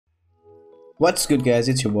What's good guys,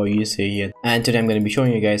 it's your boy UHC here, and today I'm going to be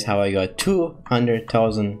showing you guys how I got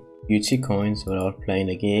 200,000 UHC coins without playing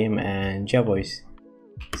the game. And yeah boys,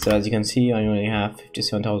 so as you can see I only have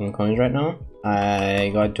 57,000 coins right now.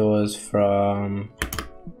 I got those from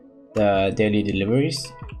the daily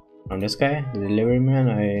deliveries from this guy, the delivery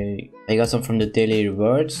man. I got some from the daily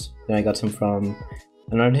rewards, then I got some from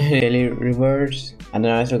another daily rewards, and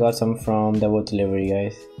then I also got some from the boat delivery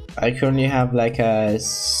guys. I currently have like a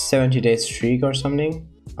 70-day streak or something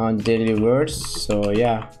on daily rewards. So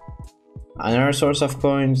yeah, another source of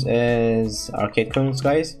coins is arcade coins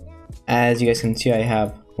guys. As you guys can see, I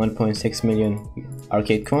have 1.6 million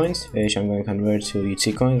arcade coins, which I'm going to convert to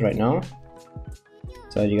UHC coins right now.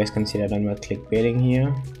 So you guys can see that I'm not clickbaiting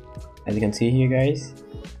here. As you can see here guys,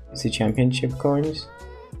 you see championship coins.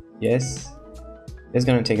 Yes, it's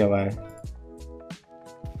gonna take a while.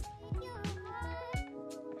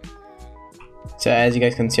 So as you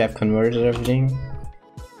guys can see, I've converted everything.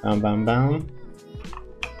 Bam bam bam.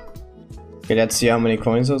 Okay, let's see how many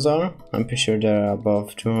coins those are. I'm pretty sure they're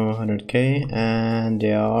above 200k, and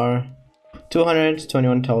they are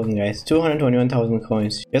 221,000 guys. 221,000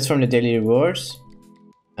 coins just from the daily rewards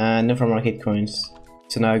and then from arcade coins.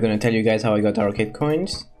 So now I'm gonna tell you guys how I got the arcade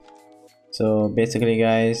coins. So basically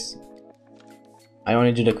guys, I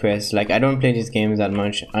only do the quests. Like, I don't play these games that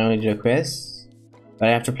much. I only do the quests, but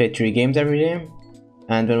I have to play 3 games every day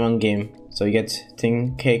and then 1 game. So you get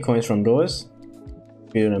 10k coins from those,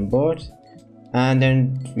 you do them both, and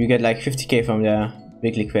then you get like 50k from the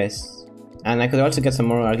weekly quests. And I could also get some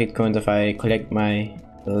more arcade coins if I collect my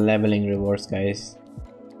leveling rewards guys.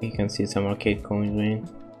 You can see some arcade coins, right?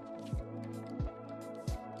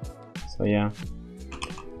 So yeah,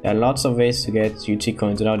 there are lots of ways to get UHC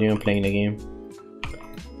coins without even playing the game.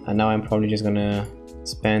 And now I'm probably just gonna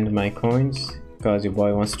spend my coins because your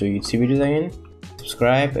boy wants to do UHC videos again.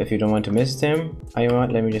 Subscribe if you don't want to miss them. You know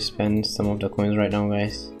what, let me just spend some of the coins right now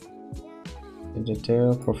guys.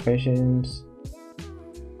 Digital professions.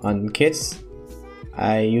 On kits,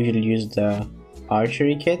 I usually use the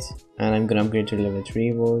archery kit, and I'm gonna upgrade to level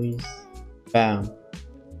 3 boys. Bam,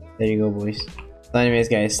 there you go boys. So anyways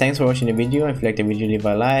guys, thanks for watching the video. If you liked the video, leave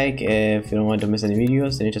a like. If you don't want to miss any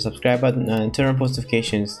videos, then hit the subscribe button and turn on post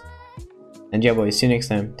notifications. And yeah boys, see you next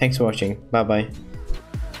time. Thanks for watching. Bye bye.